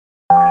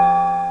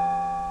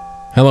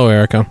Hello,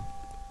 Erica.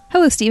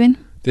 Hello, Stephen.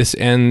 This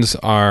ends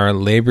our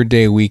Labor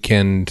Day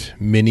weekend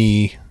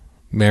mini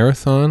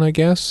marathon, I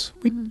guess.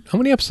 How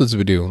many episodes did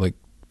we do? Like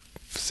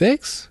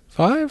 6?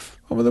 5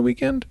 over the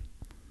weekend?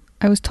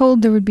 I was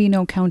told there would be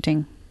no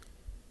counting.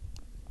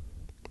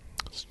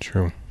 It's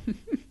true.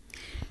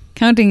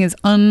 Counting is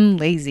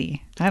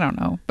unlazy. I don't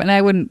know, but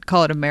I wouldn't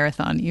call it a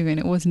marathon. Even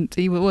it wasn't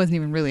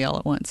even really all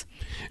at once.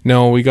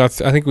 No, we got.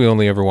 I think we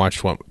only ever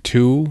watched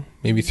 2,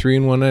 maybe 3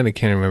 in one night. I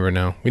can't remember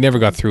now. We never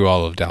got through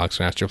all of Daleks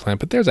Master Plan,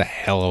 but there's a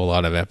hell of a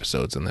lot of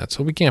episodes in that,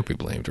 so we can't be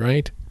blamed,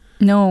 right?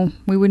 No,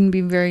 we wouldn't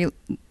be very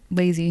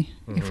lazy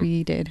if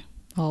we did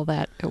all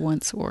that at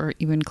once, or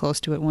even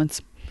close to it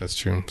once. That's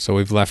true. So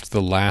we've left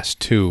the last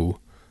 2,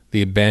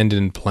 The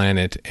Abandoned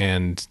Planet,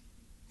 and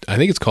I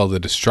think it's called The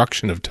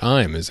Destruction of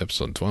Time, is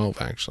episode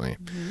 12, actually.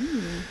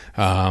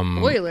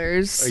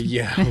 Spoilers.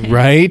 Yeah,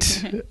 right?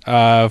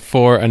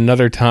 For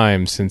another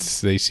time,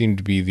 since they seem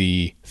to be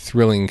the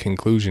thrilling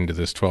conclusion to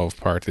this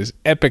 12-part, this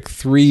epic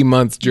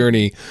 3-month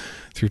journey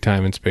through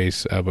time and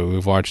space. But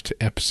we've watched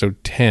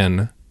episode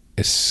 10,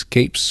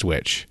 Escape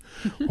Switch,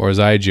 or as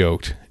I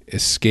joked,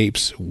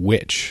 Escapes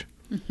Witch,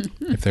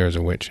 if there is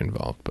a witch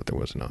involved, but there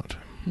was not.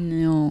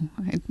 No,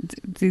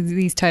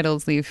 these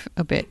titles leave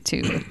a bit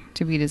to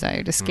be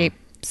desired. Escape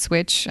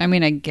Switch. I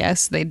mean, I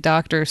guess the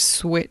doctor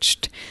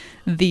switched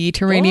the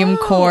Terranium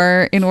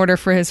core in order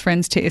for his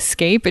friends to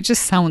escape. It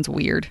just sounds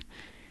weird.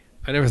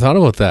 I never thought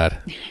about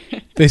that.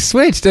 They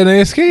switched and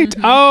they escaped.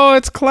 Oh,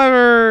 it's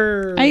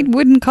clever. I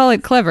wouldn't call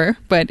it clever,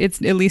 but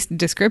it's at least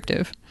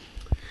descriptive.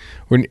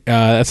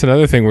 That's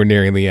another thing we're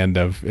nearing the end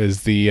of,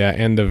 is the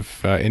end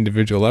of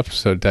individual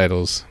episode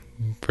titles.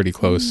 Pretty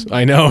close.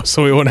 I know,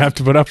 so we won't have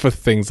to put up with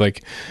things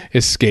like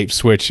Escape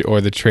Switch or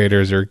The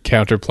Traitors or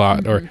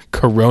Counterplot or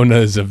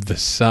Coronas of the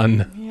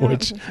Sun,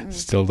 which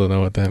still don't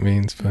know what that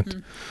means. But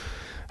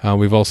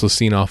we've also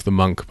seen Off the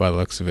Monk by the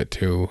looks of it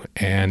too,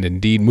 and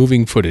indeed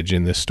moving footage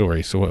in this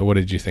story. So what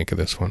did you think of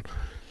this one?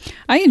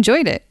 I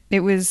enjoyed it.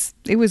 It was.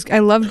 I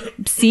love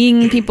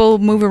seeing people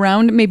move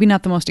around. Maybe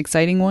not the most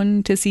exciting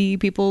one to see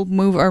people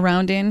move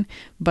around in,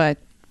 but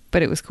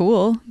it was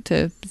cool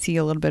to see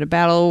a little bit of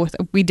battle.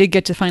 We did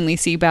get to finally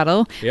see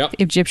battle,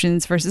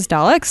 Egyptians versus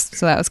Daleks,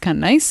 so that was kind of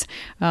nice.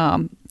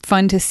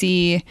 Fun to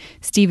see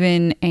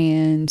Stephen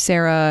and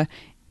Sarah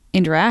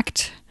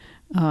interact.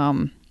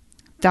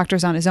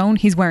 Doctor's on his own.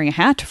 He's wearing a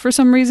hat for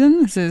some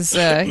reason. This is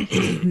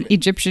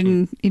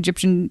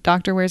Egyptian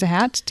doctor wears a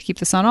hat to keep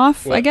the sun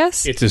off, I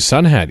guess. It's his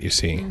sun hat, you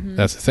see.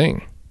 That's the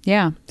thing.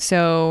 Yeah,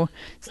 so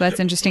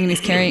that's interesting. And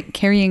he's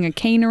carrying a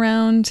cane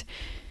around.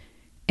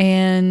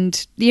 And,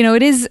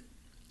 it is,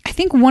 I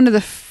think, one of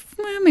the,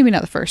 maybe not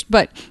the first,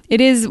 but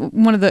it is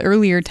one of the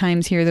earlier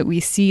times here that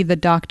we see the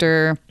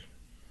doctor,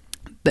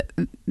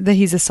 that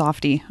he's a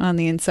softie on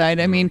the inside.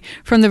 I mean,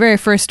 from the very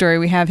first story,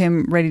 we have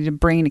him ready to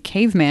brain a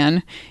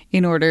caveman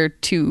in order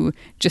to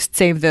just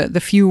save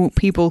the few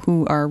people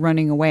who are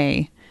running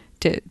away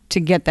to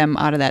get them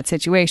out of that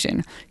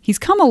situation. He's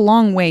come a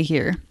long way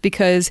here,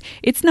 because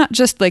it's not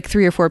just like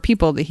 3 or 4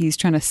 people that he's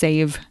trying to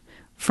save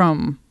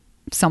from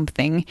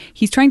something.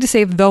 He's trying to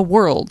save the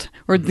world,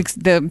 or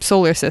the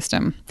solar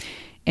system.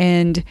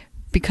 And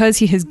because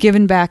he has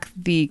given back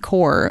the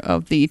core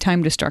of the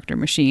time destructor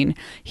machine,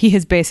 he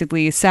has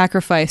basically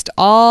sacrificed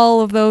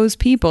all of those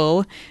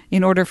people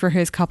in order for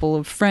his couple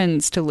of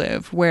friends to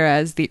live.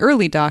 Whereas the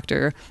early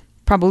doctor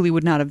probably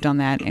would not have done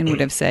that and would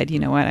have said, you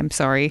know what, I'm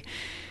sorry.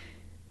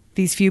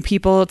 These few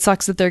people, it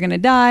sucks that they're going to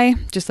die,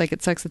 just like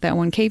it sucks that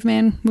one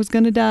caveman was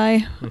going to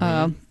die.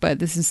 But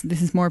this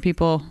is more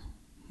people,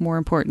 more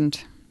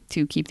important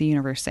to keep the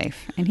universe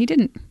safe, and he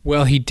didn't.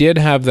 Well, he did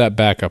have that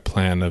backup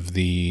plan of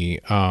the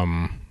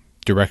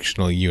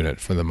directional unit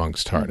for the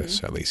monk's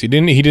TARDIS. At least he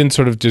didn't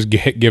sort of just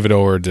give it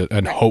over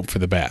and hope for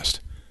the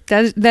best.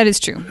 That is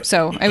true.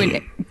 So I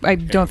mean, I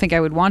don't think I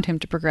would want him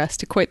to progress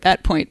to quite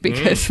that point,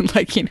 because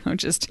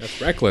just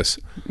that's reckless.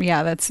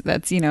 Yeah, that's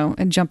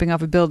and jumping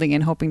off a building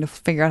and hoping to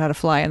figure out how to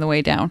fly on the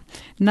way down.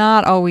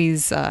 Not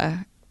always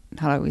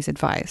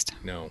advised.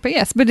 No. But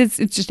yes, but it's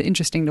just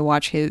interesting to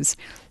watch his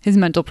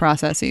mental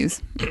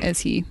processes as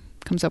he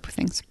comes up with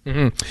things.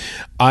 You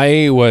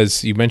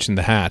mentioned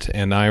the hat,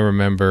 and I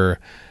remember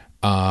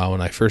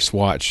when I first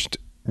watched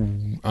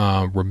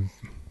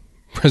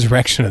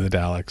Resurrection of the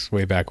Daleks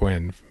way back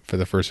when, for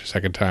the first or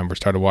second time, we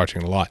started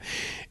watching a lot.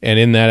 And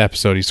in that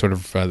episode, he sort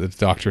of, the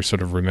doctor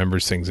sort of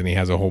remembers things, and he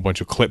has a whole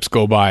bunch of clips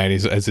go by,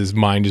 and as his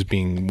mind is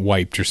being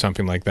wiped or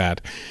something like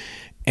that.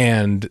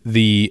 And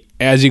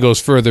as he goes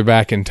further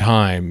back in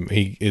time,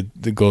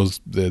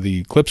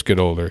 the clips get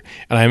older.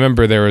 And I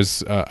remember there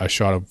was a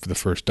shot of the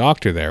first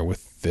Doctor there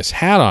with this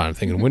hat on. I'm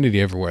thinking, when did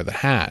he ever wear the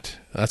hat?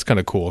 That's kind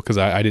of cool, because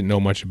I didn't know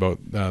much about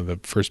the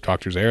first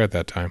Doctor's era at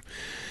that time.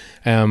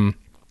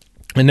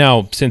 And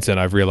now, since then,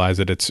 I've realized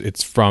that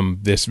it's from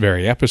this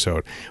very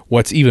episode.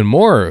 What's even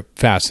more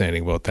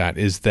fascinating about that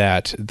is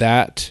that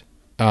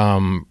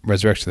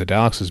Resurrection of the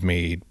Daleks was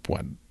made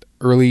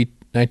early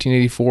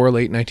 1984,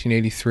 late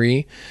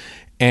 1983,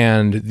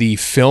 and the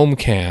film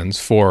cans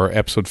for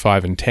episode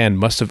 5 and 10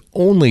 must have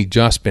only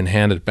just been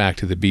handed back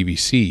to the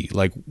BBC,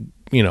 like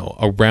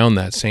around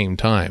that same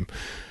time.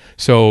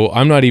 So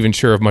I'm not even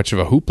sure if much of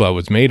a hoopla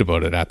was made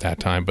about it at that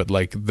time, but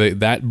like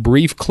that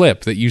brief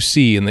clip that you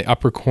see in the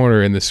upper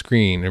corner in the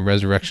screen in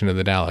Resurrection of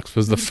the Daleks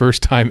was the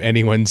first time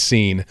anyone's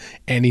seen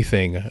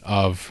anything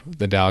of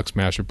the Daleks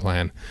Master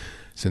Plan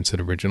since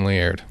it originally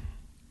aired.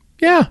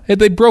 Yeah,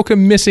 they broke a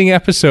missing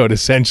episode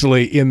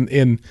essentially in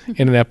an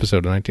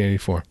episode in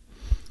 1984.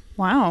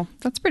 Wow,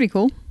 that's pretty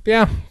cool.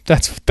 Yeah,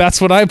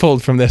 that's what I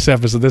pulled from this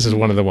episode. This is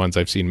one of the ones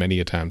I've seen many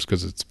a times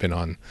because it's been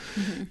on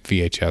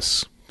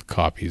VHS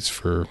copies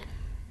for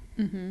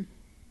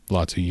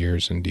lots of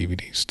years and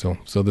DVDs still.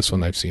 So this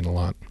one I've seen a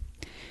lot.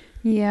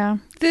 Yeah,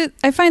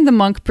 I find the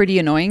monk pretty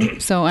annoying,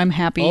 so I'm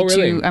happy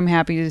I'm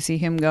happy to see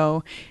him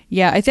go.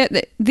 Yeah, I thought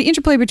that the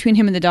interplay between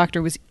him and the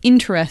Doctor was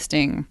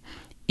interesting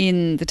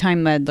in the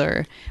Time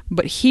Meddler,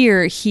 but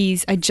here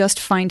I just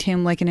find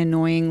him like an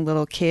annoying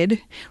little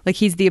kid. Like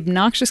he's the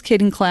obnoxious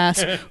kid in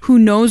class who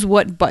knows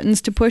what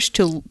buttons to push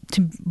to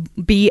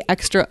be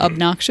extra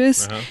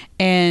obnoxious,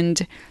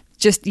 and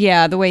just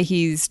the way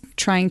he's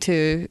trying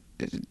to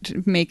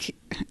make,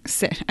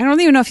 I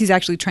don't even know if he's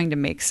actually trying to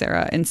make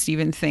Sarah and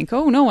Steven think,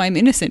 oh no, I'm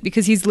innocent,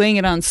 because he's laying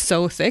it on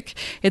so thick.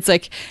 It's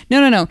like,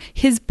 no.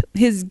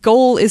 His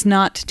goal is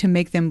not to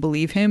make them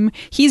believe him.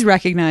 He's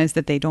recognized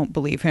that they don't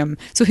believe him.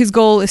 So his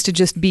goal is to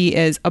just be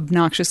as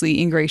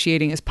obnoxiously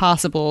ingratiating as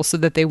possible so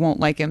that they won't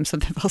like him, so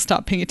that they'll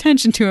stop paying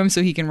attention to him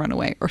so he can run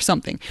away or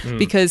something.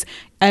 Because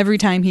every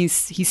time he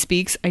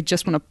speaks, I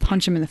just want to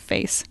punch him in the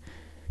face.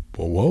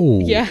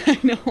 Whoa. Yeah, I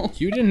know.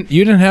 You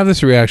didn't have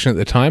this reaction at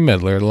the Time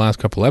Meddler the last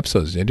couple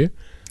episodes, did you?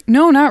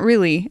 No, not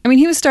really. I mean,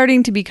 he was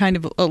starting to be kind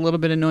of a little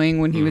bit annoying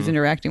when he was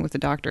interacting with the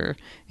Doctor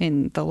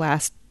in the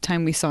last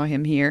time we saw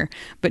him here.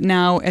 But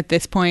now at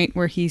this point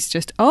where he's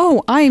just,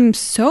 oh, I'm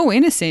so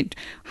innocent.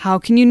 How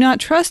can you not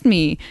trust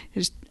me?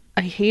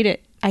 I hate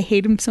it. I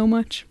hate him so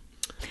much.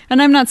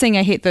 And I'm not saying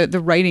I hate the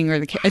writing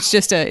or it's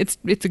just it's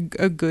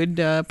a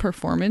good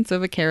performance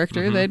of a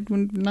character that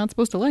we're not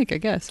supposed to like, I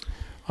guess.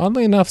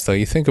 Oddly enough, though,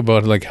 you think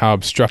about like how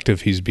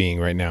obstructive he's being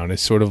right now, and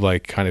it's sort of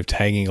like kind of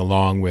tagging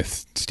along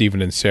with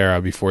Stephen and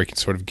Sarah before he can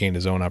sort of gain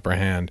his own upper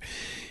hand.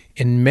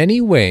 In many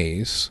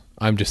ways,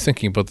 I'm just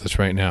thinking about this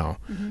right now,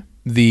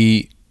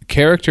 the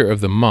character of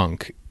the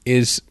monk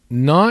is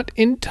not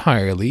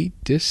entirely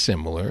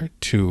dissimilar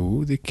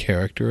to the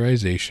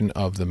characterization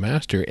of the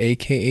Master,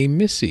 a.k.a.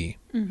 Missy,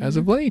 as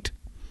of late.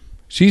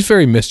 She's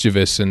very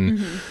mischievous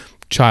and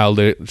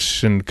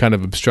childish and kind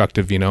of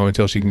obstructive,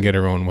 until she can get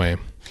her own way.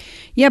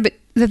 Yeah, but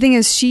the thing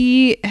is,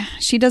 she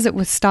does it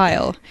with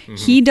style.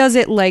 He does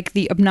it like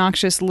the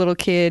obnoxious little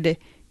kid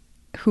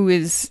who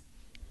is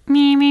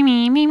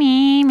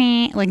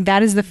me. Like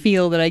that is the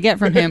feel that I get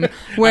from him.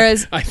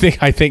 Whereas I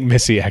think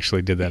Missy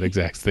actually did that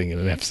exact thing in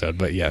an episode.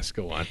 But yes,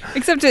 go on.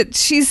 Except that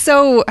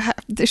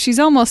she's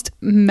almost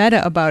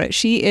meta about it.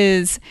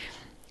 She's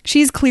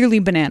clearly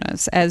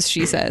bananas, as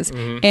she says,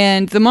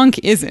 and the monk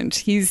isn't.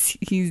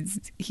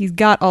 He's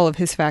got all of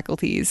his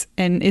faculties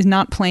and is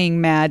not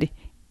playing mad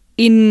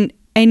in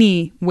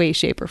any way,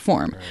 shape, or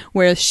form. Right.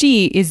 Whereas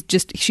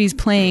she's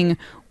playing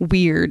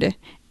weird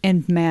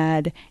and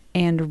mad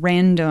and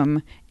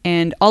random,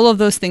 and all of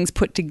those things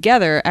put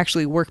together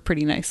actually work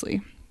pretty nicely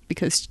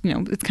because,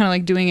 it's kind of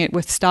like doing it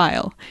with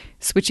style,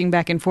 switching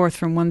back and forth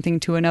from one thing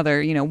to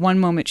another. One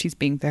moment she's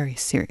being very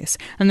serious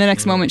and the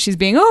next moment she's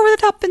being over the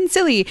top and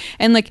silly.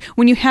 And like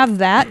when you have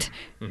that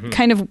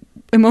kind of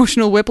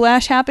emotional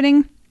whiplash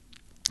happening,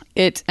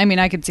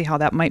 I could see how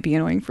that might be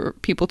annoying for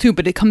people too,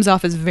 but it comes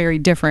off as very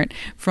different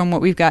from what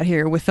we've got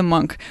here with the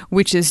monk,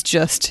 which is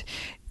just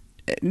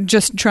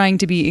trying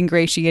to be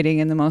ingratiating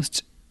in the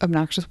most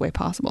obnoxious way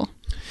possible.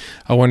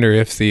 I wonder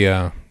if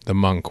the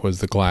monk was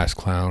the glass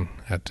clown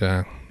at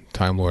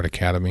Time Lord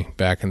Academy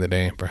back in the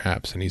day,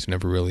 perhaps, and he's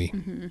never really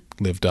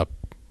lived up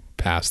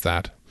past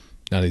that.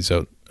 Now that he's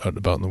out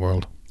about in the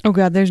world. Oh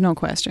God, there's no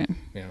question.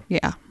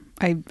 Yeah.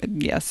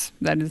 Yes,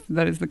 that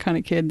is the kind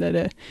of kid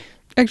that.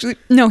 Actually,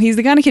 no, he's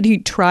the kind of kid who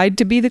tried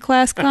to be the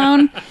class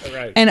clown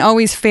right. and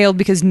always failed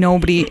because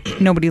nobody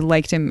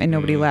liked him and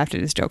nobody laughed at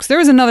his jokes. There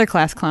was another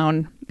class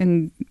clown,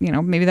 and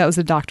maybe that was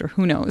the Doctor,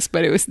 who knows,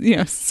 but it was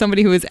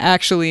somebody who was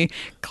actually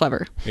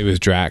clever. It was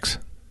Drax.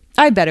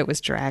 I bet it was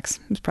Drax.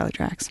 It was probably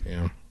Drax.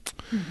 Yeah.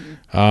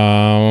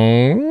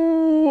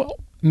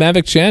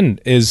 Mavic Chen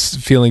is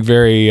feeling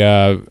very,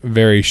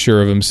 very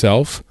sure of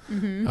himself.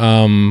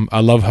 I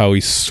love how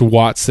he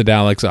swats the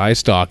Daleks' eye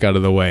stalk out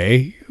of the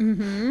way,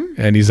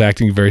 and he's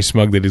acting very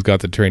smug that he's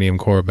got the tranium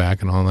core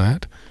back and all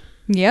that.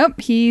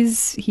 Yep, he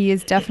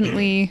is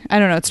definitely. I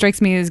don't know. It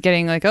strikes me as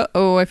getting like,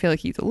 I feel like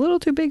he's a little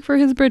too big for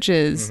his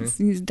britches.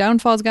 His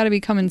downfall's got to be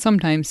coming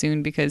sometime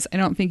soon, because I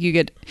don't think you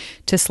get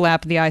to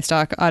slap the eye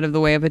stalk out of the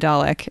way of a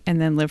Dalek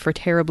and then live for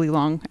terribly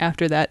long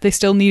after that. They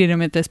still needed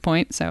him at this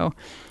point, so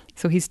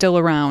he's still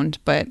around,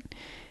 but.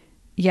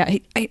 Yeah,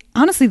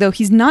 honestly, though,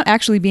 he's not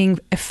actually being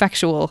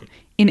effectual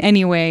in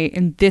any way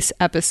in this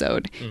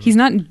episode. He's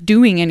not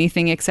doing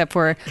anything except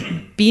for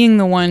being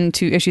the one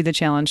to issue the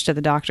challenge to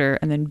the Doctor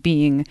and then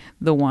being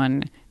the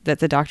one that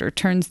the Doctor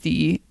turns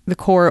the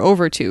core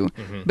over to.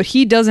 But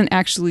he doesn't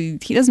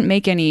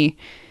make any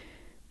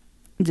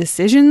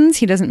decisions.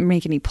 He doesn't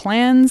make any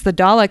plans. The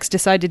Daleks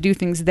decide to do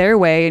things their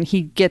way, and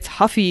he gets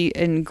huffy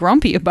and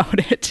grumpy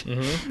about it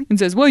and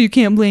says, well, you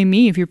can't blame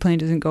me if your plan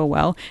doesn't go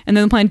well. And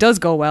then the plan does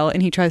go well,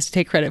 and he tries to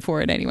take credit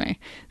for it anyway.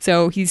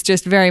 So he's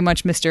just very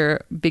much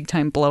Mr. Big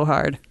Time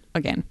Blowhard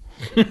again.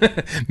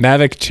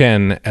 Mavic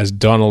Chen as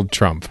Donald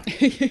Trump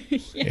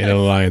in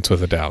alliance with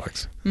the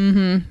Daleks.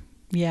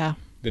 Yeah.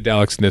 The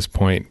Daleks at this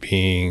point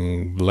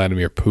being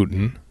Vladimir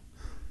Putin.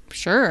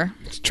 Sure.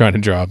 Trying to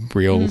draw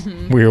real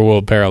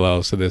world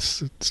parallels to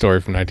this story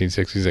from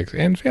 1966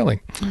 and failing.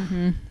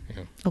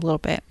 A little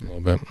bit.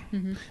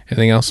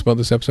 Anything else about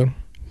this episode?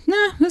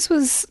 No, this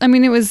was, I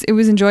mean, it was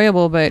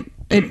enjoyable, but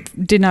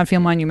it did not feel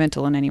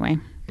monumental in any way.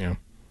 Yeah.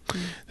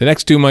 The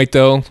next two might,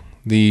 though.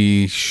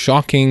 The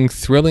shocking,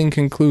 thrilling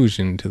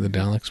conclusion to the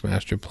Daleks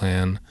master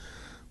plan.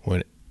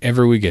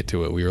 Whenever we get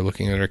to it, we were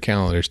looking at our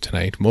calendars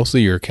tonight,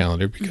 mostly your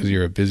calendar because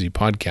you're a busy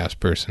podcast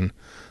person.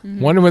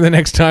 Wonder when the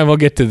next time I'll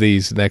get to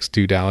these next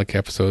two Dalek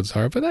episodes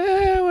are, but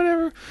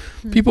whatever.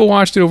 People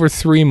watched it over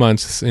 3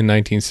 months in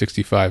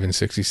 1965 and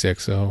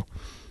 66, so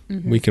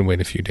we can wait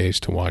a few days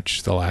to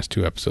watch the last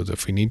two episodes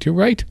if we need to,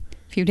 right?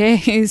 Few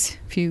days,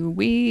 few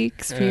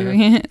weeks,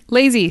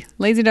 lazy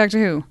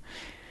Doctor Who.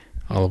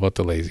 All about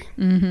the lazy.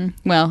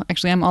 Well,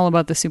 actually, I'm all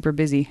about the super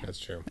busy. That's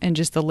true. And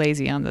just the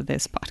lazy on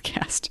this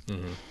podcast.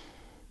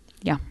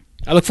 Yeah.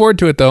 I look forward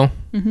to it, though.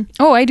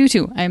 Oh, I do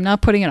too. I am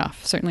not putting it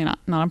off. Certainly not.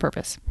 Not on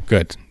purpose.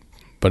 Good.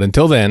 But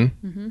until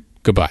then,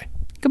 goodbye.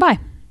 Goodbye.